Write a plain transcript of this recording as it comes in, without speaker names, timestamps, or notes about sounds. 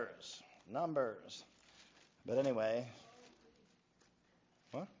Numbers. But anyway,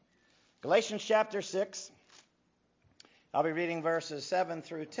 what? Galatians chapter 6. I'll be reading verses 7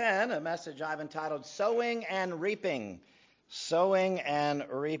 through 10, a message I've entitled Sowing and Reaping. Sowing and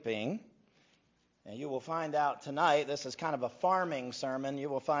Reaping. And you will find out tonight, this is kind of a farming sermon. You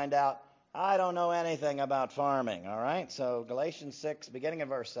will find out I don't know anything about farming, all right? So Galatians 6, beginning of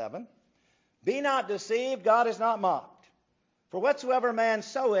verse 7. Be not deceived, God is not mocked. For whatsoever man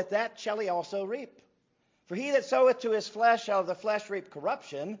soweth, that shall he also reap. For he that soweth to his flesh shall of the flesh reap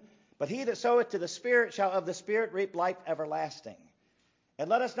corruption, but he that soweth to the Spirit shall of the Spirit reap life everlasting. And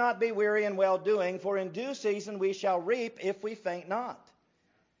let us not be weary in well-doing, for in due season we shall reap if we faint not.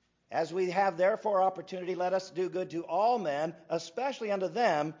 As we have therefore opportunity, let us do good to all men, especially unto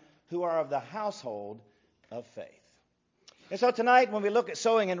them who are of the household of faith. And so tonight, when we look at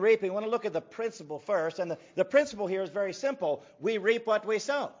sowing and reaping, we want to look at the principle first. And the principle here is very simple. We reap what we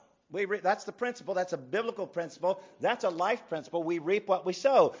sow. That's the principle. That's a biblical principle. That's a life principle. We reap what we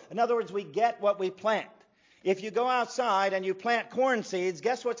sow. In other words, we get what we plant. If you go outside and you plant corn seeds,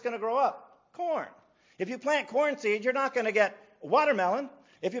 guess what's going to grow up? Corn. If you plant corn seeds, you're not going to get watermelon.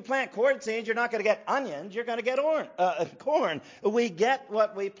 If you plant corn seeds, you're not going to get onions. You're going to get corn. We get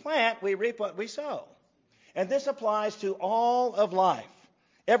what we plant. We reap what we sow. And this applies to all of life,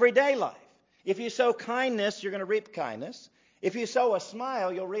 everyday life. If you sow kindness, you're going to reap kindness. If you sow a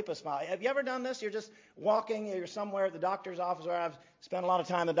smile, you'll reap a smile. Have you ever done this? You're just walking, you're somewhere at the doctor's office, or I've spent a lot of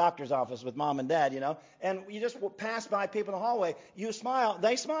time in the doctor's office with mom and dad, and you just pass by people in the hallway. You smile,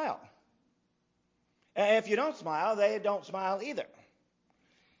 they smile. And if you don't smile, they don't smile either.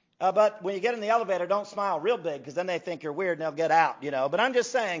 But when you get in the elevator, don't smile real big, because then they think you're weird and they'll get out, But I'm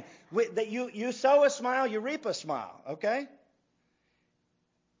just saying, that you sow a smile, you reap a smile, okay?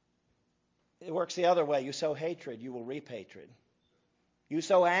 It works the other way. You sow hatred, you will reap hatred. You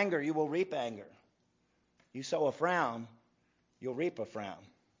sow anger, you will reap anger. You sow a frown, you'll reap a frown.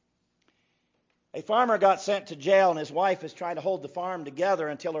 A farmer got sent to jail, and his wife is trying to hold the farm together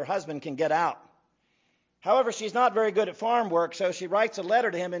until her husband can get out. However, she's not very good at farm work, so she writes a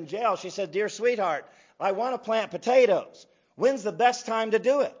letter to him in jail. She said, "Dear sweetheart, I want to plant potatoes. When's the best time to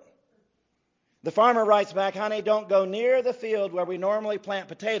do it?" The farmer writes back, "Honey, don't go near the field where we normally plant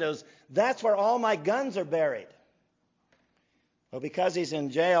potatoes. That's where all my guns are buried." Well, because he's in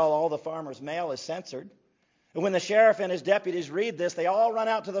jail, all the farmer's mail is censored. And when the sheriff and his deputies read this, they all run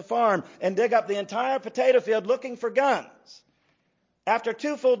out to the farm and dig up the entire potato field looking for guns. After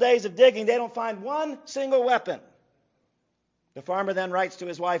 2 full days of digging, they don't find one single weapon. The farmer then writes to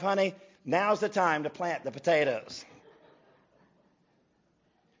his wife, "Honey, now's the time to plant the potatoes."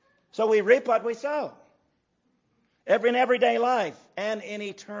 So we reap what we sow. In everyday life and in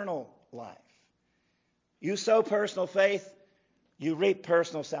eternal life. You sow personal faith, you reap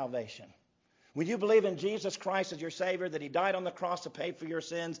personal salvation. When you believe in Jesus Christ as your Savior, that He died on the cross to pay for your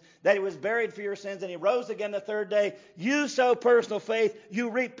sins, that He was buried for your sins, and He rose again the third day, you sow personal faith,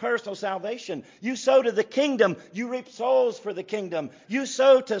 you reap personal salvation. You sow to the kingdom, you reap souls for the kingdom. You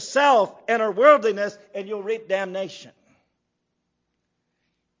sow to self and our worldliness, and you'll reap damnation.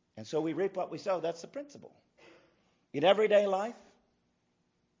 And so we reap what we sow. That's the principle. In everyday life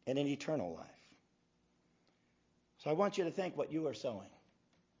and in eternal life. So I want you to think what you are sowing.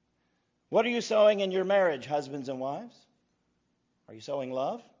 What are you sowing in your marriage, husbands and wives? Are you sowing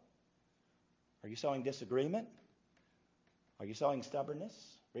love? Are you sowing disagreement? Are you sowing stubbornness?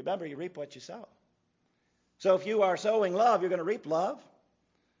 Remember, you reap what you sow. So if you are sowing love, you're going to reap love.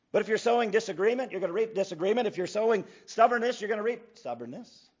 But if you're sowing disagreement, you're going to reap disagreement. If you're sowing stubbornness, you're going to reap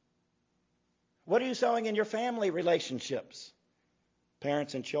stubbornness. What are you sowing in your family relationships?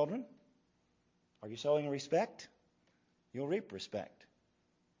 Parents and children? Are you sowing respect? You'll reap respect.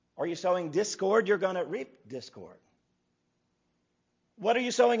 Are you sowing discord? You're going to reap discord. What are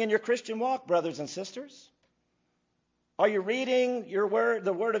you sowing in your Christian walk, brothers and sisters? Are you reading your word,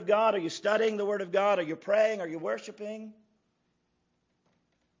 the Word of God? Are you studying the Word of God? Are you praying? Are you worshiping?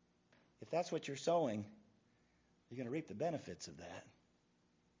 If that's what you're sowing, you're going to reap the benefits of that.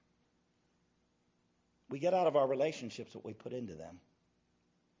 We get out of our relationships what we put into them.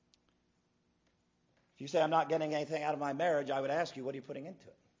 If you say, "I'm not getting anything out of my marriage," I would ask you, what are you putting into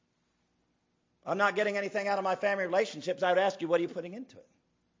it? I'm not getting anything out of my family relationships, I would ask you, what are you putting into it?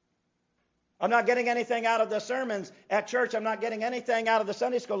 I'm not getting anything out of the sermons at church, I'm not getting anything out of the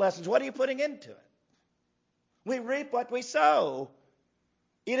Sunday school lessons. What are you putting into it? We reap what we sow.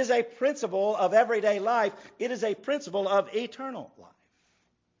 It is a principle of everyday life. It is a principle of eternal life.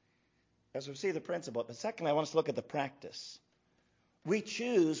 As we see the principle. But secondly, I want us to look at the practice. We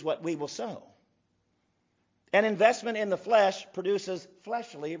choose what we will sow. An investment in the flesh produces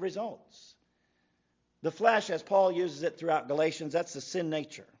fleshly results. The flesh, as Paul uses it throughout Galatians, that's the sin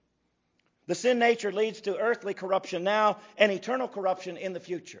nature. The sin nature leads to earthly corruption now and eternal corruption in the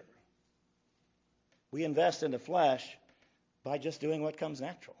future. We invest in the flesh by just doing what comes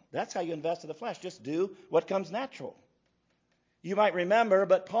natural. That's how you invest in the flesh. Just do what comes natural. You might remember,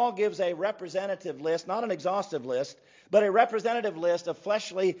 but Paul gives a representative list, not an exhaustive list, but a representative list of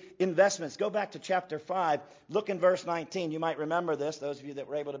fleshly investments. Go back to chapter 5. Look in verse 19. You might remember this, those of you that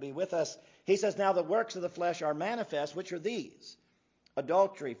were able to be with us. He says, "Now the works of the flesh are manifest, which are these: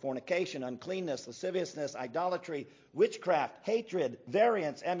 adultery, fornication, uncleanness, lasciviousness, idolatry, witchcraft, hatred,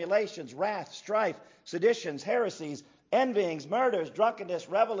 variance, emulations, wrath, strife, seditions, heresies, envyings, murders, drunkenness,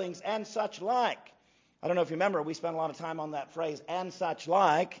 revelings, and such like." I don't know if you remember, we spent a lot of time on that phrase, "and such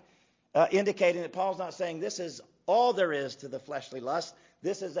like," indicating that Paul's not saying this is all there is to the fleshly lust.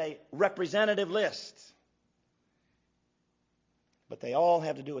 This is a representative list. But they all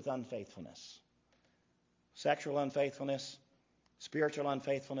have to do with unfaithfulness. Sexual unfaithfulness, spiritual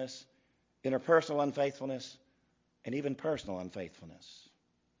unfaithfulness, interpersonal unfaithfulness, and even personal unfaithfulness.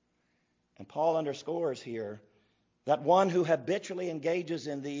 And Paul underscores here that one who habitually engages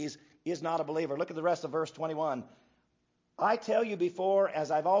in these is not a believer. Look at the rest of verse 21. "I tell you before,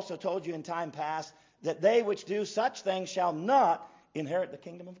 as I've also told you in time past, that they which do such things shall not inherit the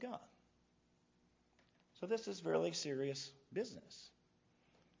kingdom of God." So this is really serious business.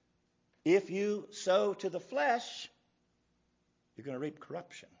 If you sow to the flesh, you're going to reap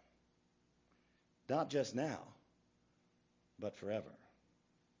corruption. Not just now, but forever.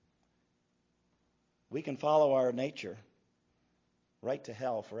 We can follow our nature right to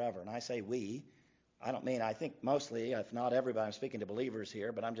hell forever. And I say we. I don't mean, I think mostly, if not everybody, I'm speaking to believers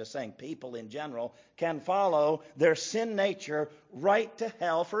here, but I'm just saying people in general can follow their sin nature right to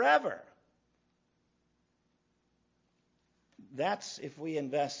hell forever. That's if we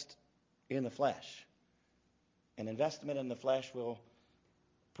invest in the flesh. An investment in the flesh will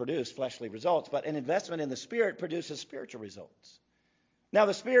produce fleshly results, but an investment in the Spirit produces spiritual results. Now,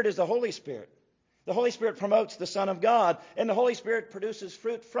 the Spirit is the Holy Spirit. The Holy Spirit promotes the Son of God, and the Holy Spirit produces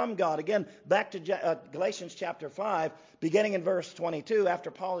fruit from God. Again, back to Galatians chapter 5, beginning in verse 22,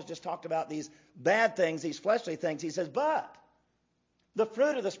 after Paul has just talked about these bad things, these fleshly things, he says, "But the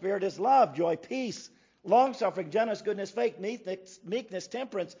fruit of the Spirit is love, joy, peace, long-suffering, gentleness, goodness, faith, meekness,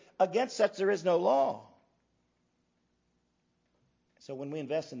 temperance. Against such there is no law." So when we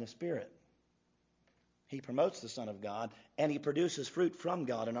invest in the Spirit, He promotes the Son of God, and He produces fruit from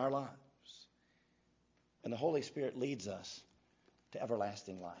God in our lives. And the Holy Spirit leads us to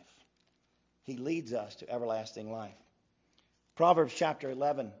everlasting life. He leads us to everlasting life. Proverbs chapter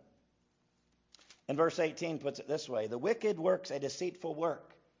 11 and verse 18 puts it this way: "The wicked works a deceitful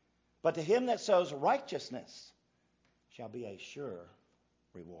work, but to him that sows righteousness shall be a sure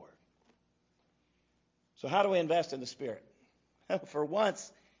reward." So how do we invest in the Spirit? For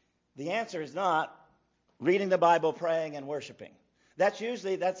once, the answer is not reading the Bible, praying, and worshiping.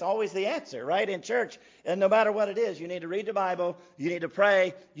 That's always the answer, right? In church, and no matter what it is, you need to read the Bible, you need to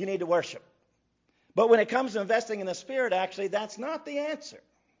pray, you need to worship. But when it comes to investing in the Spirit, actually, that's not the answer.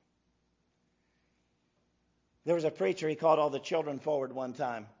 There was a preacher, he called all the children forward one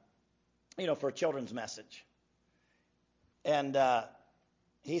time, for a children's message. And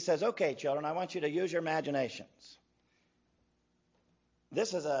he says, "Okay, children, I want you to use your imaginations.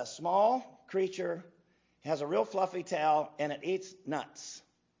 This is a small creature, has a real fluffy tail, and it eats nuts.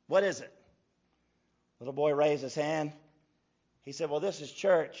 What is it?" Little boy raised his hand. He said, "Well, this is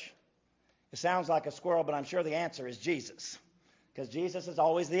church. It sounds like a squirrel, but I'm sure the answer is Jesus." Because Jesus is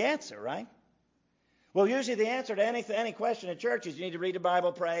always the answer, right? Well, usually the answer to any question in church is you need to read the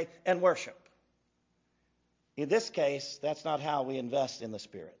Bible, pray, and worship. In this case, that's not how we invest in the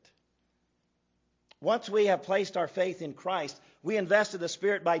Spirit. Once we have placed our faith in Christ, we invest in the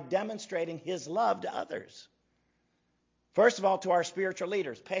Spirit by demonstrating His love to others. First of all, to our spiritual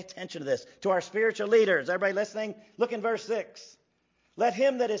leaders. Pay attention to this. To our spiritual leaders. Everybody listening? Look in verse 6. "Let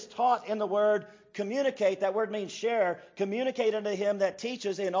him that is taught in the word communicate," that word means share, "communicate unto him that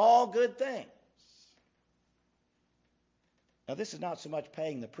teaches in all good things." Now, this is not so much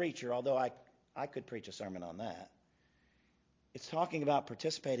paying the preacher, although I could preach a sermon on that. It's talking about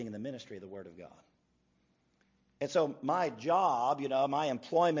participating in the ministry of the Word of God. And so my job, my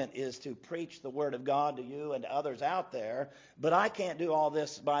employment is to preach the Word of God to you and to others out there. But I can't do all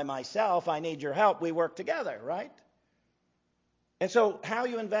this by myself. I need your help. We work together, right? And so how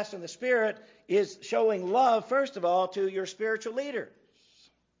you invest in the Spirit is showing love, first of all, to your spiritual leaders.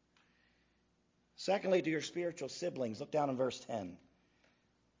 Secondly, to your spiritual siblings. Look down in verse 10.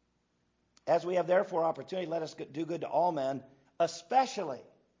 As we have therefore opportunity, let us do good to all men, especially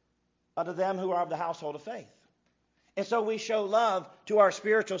unto them who are of the household of faith. And so we show love to our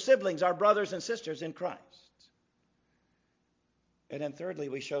spiritual siblings, our brothers and sisters in Christ. And then thirdly,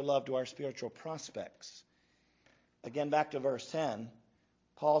 we show love to our spiritual prospects. Again, back to verse 10,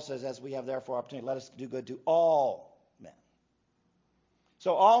 Paul says, as we have therefore opportunity, let us do good to all men.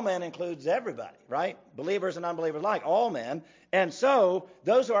 So all men includes everybody, right? Believers and unbelievers alike, all men. And so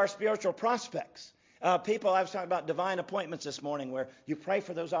those are our spiritual prospects. People, I was talking about divine appointments this morning where you pray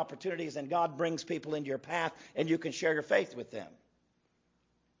for those opportunities and God brings people into your path and you can share your faith with them.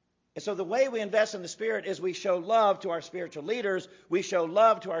 And so the way we invest in the Spirit is we show love to our spiritual leaders, we show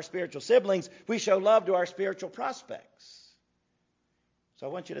love to our spiritual siblings, we show love to our spiritual prospects. So I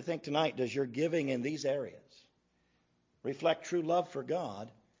want you to think tonight, does your giving in these areas reflect true love for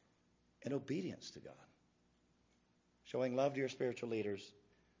God and obedience to God? Showing love to your spiritual leaders,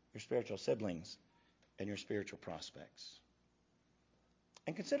 your spiritual siblings, and your spiritual prospects.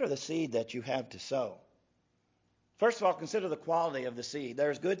 And consider the seed that you have to sow. First of all, consider the quality of the seed.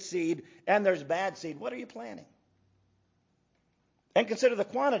 There's good seed and there's bad seed. What are you planting? And consider the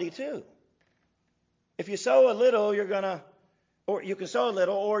quantity too. If you sow a little, you can sow a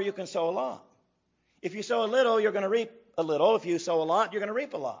little or you can sow a lot. If you sow a little, you're going to reap a little. If you sow a lot, you're going to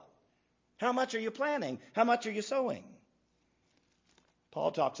reap a lot. How much are you planting? How much are you sowing?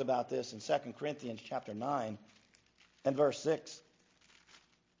 Paul talks about this in 2 Corinthians chapter 9 and verse 6.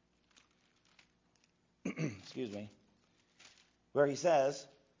 Excuse me. Where he says,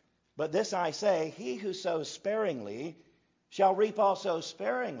 but this I say, he who sows sparingly shall reap also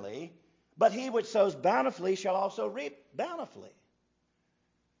sparingly, but he which sows bountifully shall also reap bountifully.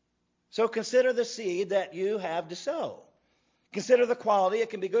 So consider the seed that you have to sow. Consider the quality, it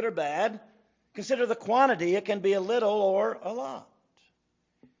can be good or bad. Consider the quantity, it can be a little or a lot.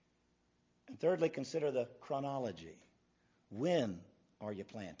 And thirdly, consider the chronology. When are you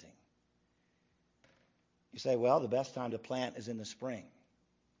planting? You say, well, the best time to plant is in the spring.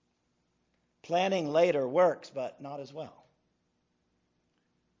 Planting later works, but not as well.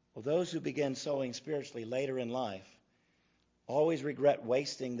 Well, those who begin sowing spiritually later in life always regret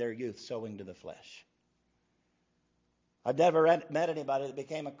wasting their youth sowing to the flesh. I've never met anybody that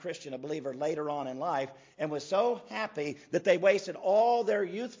became a Christian, a believer later on in life, and was so happy that they wasted all their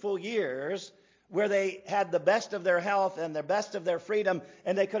youthful years where they had the best of their health and the best of their freedom,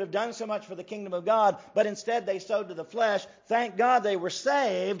 and they could have done so much for the kingdom of God, but instead they sowed to the flesh. Thank God they were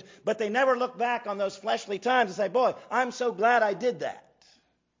saved, but they never look back on those fleshly times and say, boy, I'm so glad I did that.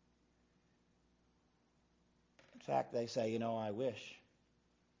 In fact, they say, I wish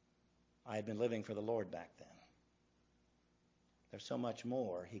I had been living for the Lord back then. There's so much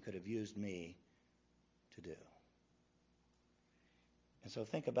more he could have used me to do. And so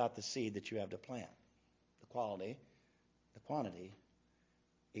think about the seed that you have to plant. The quality, the quantity,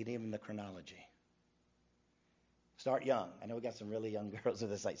 and even the chronology. Start young. I know we got some really young girls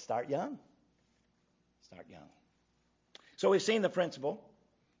that say, start young. Start young. So we've seen the principle.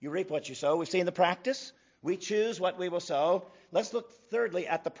 You reap what you sow. We've seen the practice. We choose what we will sow. Let's look thirdly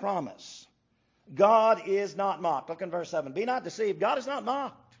at the promise. God is not mocked. Look in verse 7. Be not deceived. God is not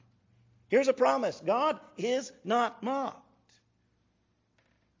mocked. Here's a promise. God is not mocked.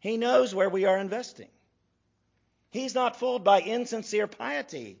 He knows where we are investing. He's not fooled by insincere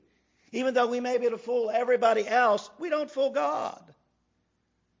piety. Even though we may be able to fool everybody else, we don't fool God.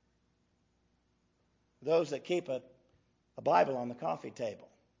 Those that keep a Bible on the coffee table,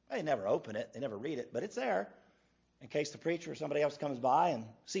 they never open it, they never read it, but it's there in case the preacher or somebody else comes by and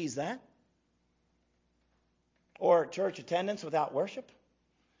sees that. Or church attendance without worship.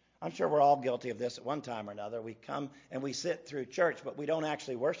 I'm sure we're all guilty of this at one time or another. We come and we sit through church, but we don't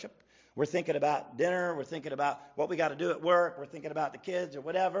actually worship. We're thinking about dinner. We're thinking about what we got to do at work. We're thinking about the kids or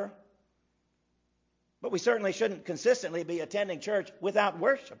whatever. But we certainly shouldn't consistently be attending church without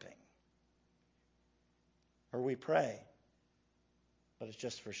worshiping. Or we pray, but it's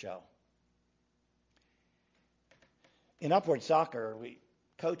just for show. In Upward Soccer,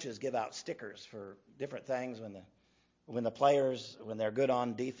 coaches give out stickers for different things when the players, when they're good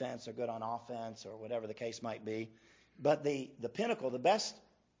on defense or good on offense or whatever the case might be. But the pinnacle, the best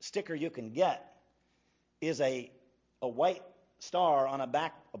sticker you can get is a white star on a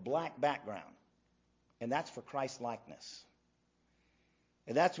black background. And that's for Christ likeness.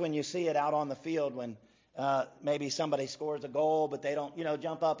 And that's when you see it out on the field when maybe somebody scores a goal, but they don't,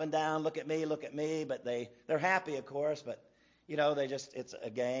 jump up and down, look at me, but they're happy, of course, but, it's a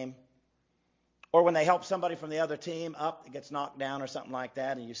game. Or when they help somebody from the other team up that gets knocked down or something like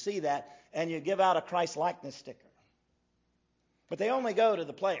that, and you see that, and you give out a Christ-likeness sticker. But they only go to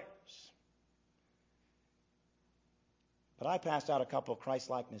the players. But I passed out a couple of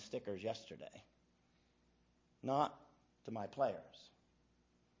Christ-likeness stickers yesterday. Not to my players,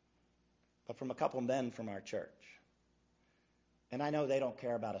 but from a couple men from our church. And I know they don't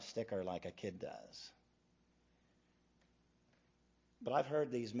care about a sticker like a kid does. But I've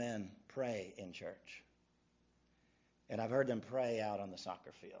heard these men pray in church. And I've heard them pray out on the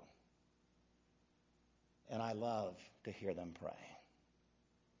soccer field. And I love to hear them pray.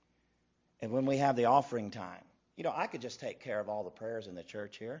 And when we have the offering time, I could just take care of all the prayers in the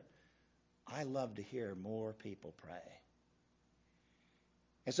church here. I love to hear more people pray.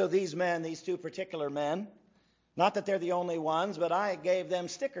 And so these men, these two particular men, not that they're the only ones, but I gave them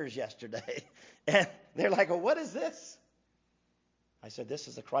stickers yesterday. And they're like, well, what is this? I said, this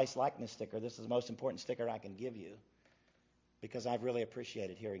is a Christ-likeness sticker. This is the most important sticker I can give you because I've really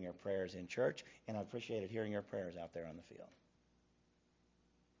appreciated hearing your prayers in church, and I've appreciated hearing your prayers out there on the field.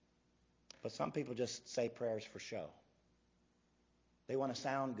 But some people just say prayers for show. They want to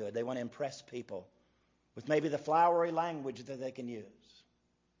sound good. They want to impress people with maybe the flowery language that they can use.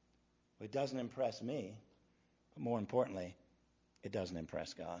 It doesn't impress me, but more importantly, it doesn't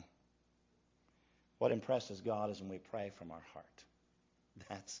impress God. What impresses God is when we pray from our heart.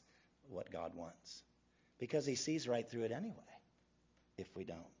 That's what God wants. Because he sees right through it anyway, if we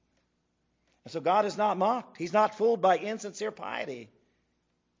don't. And so God is not mocked. He's not fooled by insincere piety.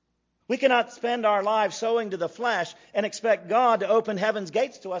 We cannot spend our lives sowing to the flesh and expect God to open heaven's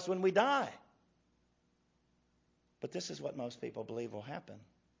gates to us when we die. But this is what most people believe will happen.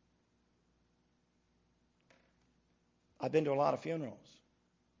 I've been to a lot of funerals.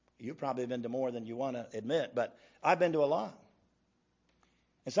 You've probably been to more than you want to admit, but I've been to a lot.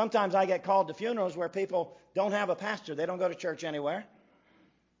 And sometimes I get called to funerals where people don't have a pastor. They don't go to church anywhere.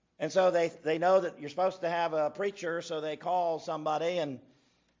 And so they know that you're supposed to have a preacher, so they call somebody and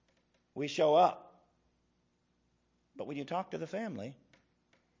we show up. But when you talk to the family,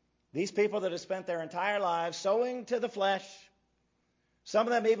 these people that have spent their entire lives sowing to the flesh, some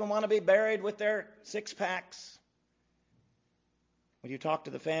of them even want to be buried with their six-packs. When you talk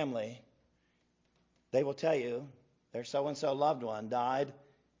to the family, they will tell you their so-and-so loved one died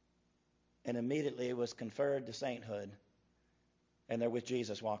and immediately was conferred to sainthood, and they're with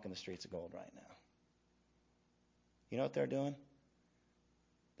Jesus walking the streets of gold right now. You know what they're doing?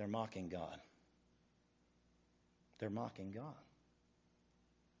 They're mocking God. They're mocking God.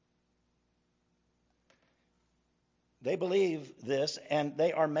 They believe this, and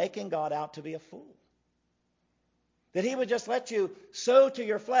they are making God out to be a fool. That he would just let you sow to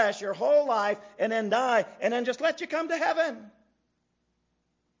your flesh your whole life and then die, and then just let you come to heaven.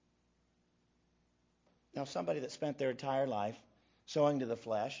 Now, somebody that spent their entire life sowing to the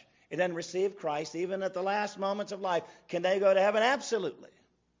flesh and then received Christ even at the last moments of life, can they go to heaven? Absolutely.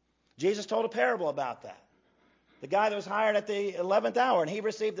 Jesus told a parable about that. The guy that was hired at the 11th hour, and he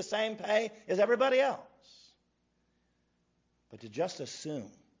received the same pay as everybody else. But to just assume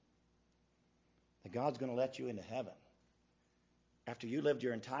that God's going to let you into heaven after you lived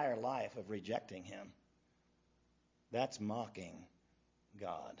your entire life of rejecting him, that's mocking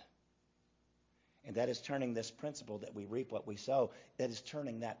God. And that is turning this principle that we reap what we sow, that is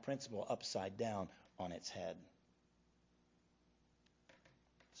turning that principle upside down on its head.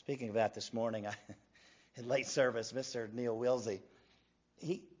 Speaking of that this morning, in late service, Mr. Neil Wilsey,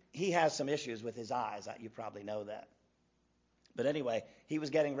 he has some issues with his eyes. You probably know that. But anyway, he was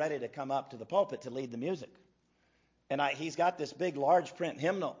getting ready to come up to the pulpit to lead the music. And he's got this big, large print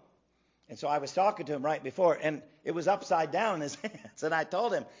hymnal. And so I was talking to him right before, and it was upside down in his hands. And I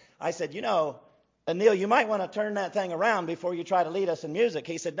told him, I said, Neil, you might want to turn that thing around before you try to lead us in music.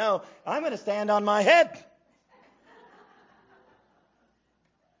 He said, no, I'm going to stand on my head.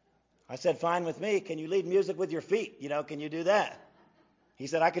 I said, fine with me. Can you lead music with your feet? Can you do that? He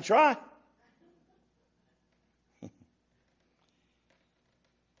said, I could try. The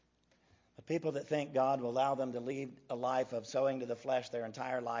people that think God will allow them to lead a life of sowing to the flesh their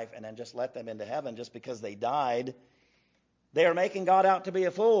entire life and then just let them into heaven just because they died, they are making God out to be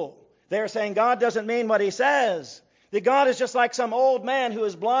a fool. They are saying God doesn't mean what he says. That God is just like some old man who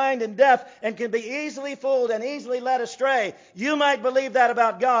is blind and deaf and can be easily fooled and easily led astray. You might believe that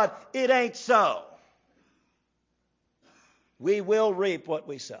about God. It ain't so. We will reap what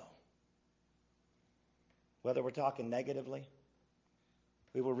we sow. Whether we're talking negatively,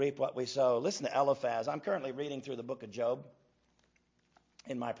 we will reap what we sow. Listen to Eliphaz. I'm currently reading through the book of Job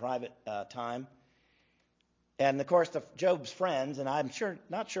in my private time. And, of course, Job's friends, and I'm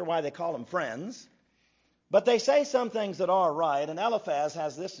not sure why they call them friends, but they say some things that are right. And Eliphaz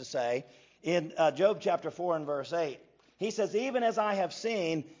has this to say in Job chapter 4 and verse 8. He says, even as I have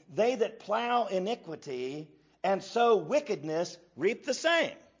seen, they that plow iniquity and sow wickedness, reap the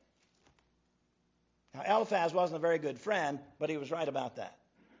same. Now, Eliphaz wasn't a very good friend, but he was right about that.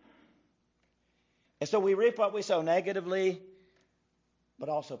 And so we reap what we sow negatively, but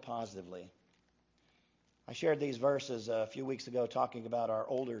also positively. I shared these verses a few weeks ago talking about our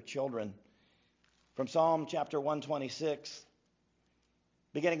older children. From Psalm chapter 126,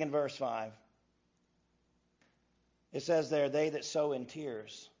 beginning in verse 5. It says there, they that sow in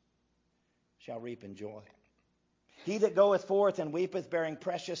tears shall reap in joy. He that goeth forth and weepeth, bearing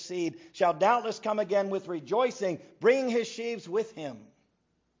precious seed, shall doubtless come again with rejoicing, bringing his sheaves with him.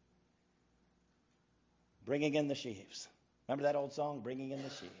 Bringing in the sheaves. Remember that old song, Bringing in the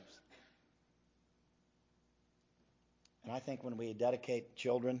Sheaves? And I think when we dedicate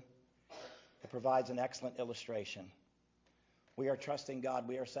children, it provides an excellent illustration. We are trusting God.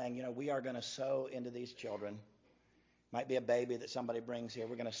 We are saying, we are going to sow into these children. Might be a baby that somebody brings here.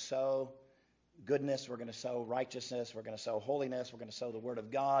 We're going to sow goodness. We're going to sow righteousness. We're going to sow holiness. We're going to sow the Word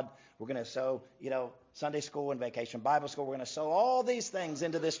of God. We're going to sow, Sunday school and vacation Bible school. We're going to sow all these things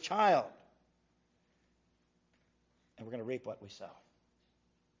into this child. And we're going to reap what we sow.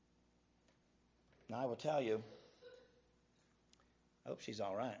 Now, I will tell you, I hope she's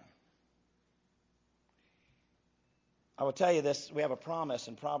all right. I will tell you this, we have a promise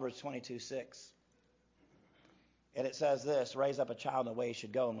in Proverbs 22:6. And it says this, raise up a child in the way he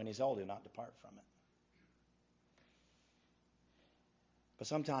should go, and when he's old, he'll not depart from it. But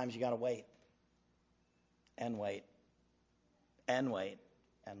sometimes you got to wait, and wait, and wait,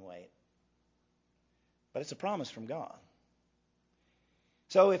 and wait. But it's a promise from God.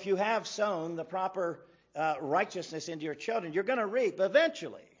 So if you have sown the proper righteousness into your children, you're going to reap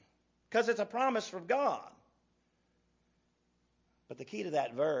eventually, because it's a promise from God. But the key to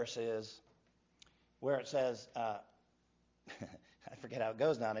that verse is where it says, I forget how it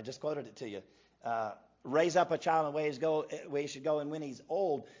goes now, and I just quoted it to you. Raise up a child in the way he should go, and when he's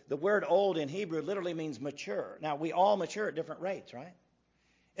old. The word old in Hebrew literally means mature. Now, we all mature at different rates, right?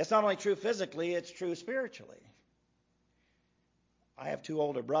 It's not only true physically, it's true spiritually. I have two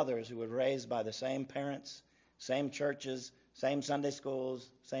older brothers who were raised by the same parents, same churches, same Sunday schools,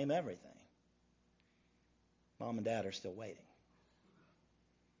 same everything. Mom and Dad are still waiting.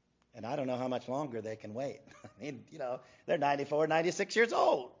 And I don't know how much longer they can wait. I mean, they're 94, 96 years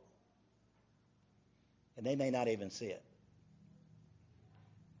old. And they may not even see it.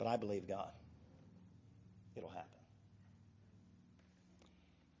 But I believe God. It'll happen.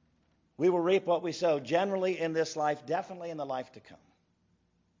 We will reap what we sow, generally in this life, definitely in the life to come.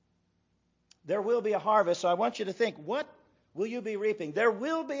 There will be a harvest, so I want you to think, what will you be reaping? There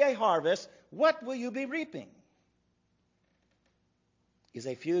will be a harvest. What will you be reaping? Is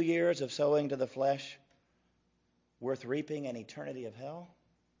a few years of sowing to the flesh worth reaping an eternity of hell?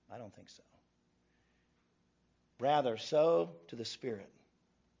 I don't think so. Rather, sow to the Spirit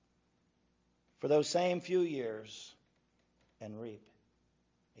for those same few years and reap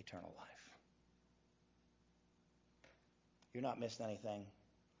eternal life. You're not missing anything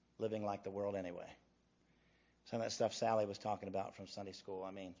living like the world anyway. Some of that stuff Sally was talking about from Sunday school.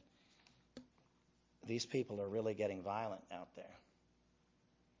 I mean, these people are really getting violent out there.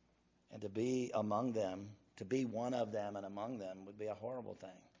 And to be among them, to be one of them and among them would be a horrible thing.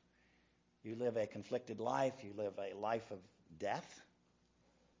 You live a conflicted life. You live a life of death.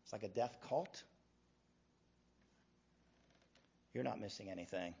 It's like a death cult. You're not missing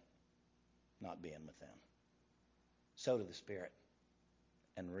anything not being with them. Sow to the Spirit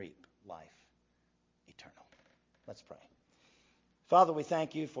and reap life eternal. Let's pray. Father, we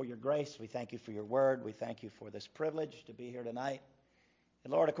thank you for your grace. We thank you for your word. We thank you for this privilege to be here tonight.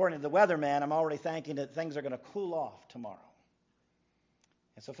 And Lord, according to the weatherman, I'm already thinking that things are going to cool off tomorrow.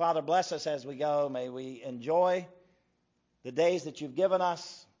 And so, Father, bless us as we go. May we enjoy the days that you've given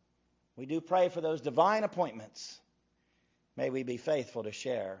us. We do pray for those divine appointments. May we be faithful to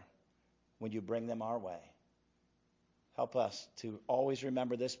share when you bring them our way. Help us to always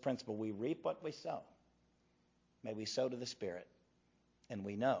remember this principle. We reap what we sow. May we sow to the Spirit, and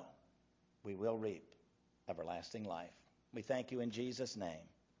we know we will reap everlasting life. We thank you in Jesus' name.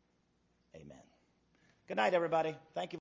 Amen. Good night, everybody. Thank you.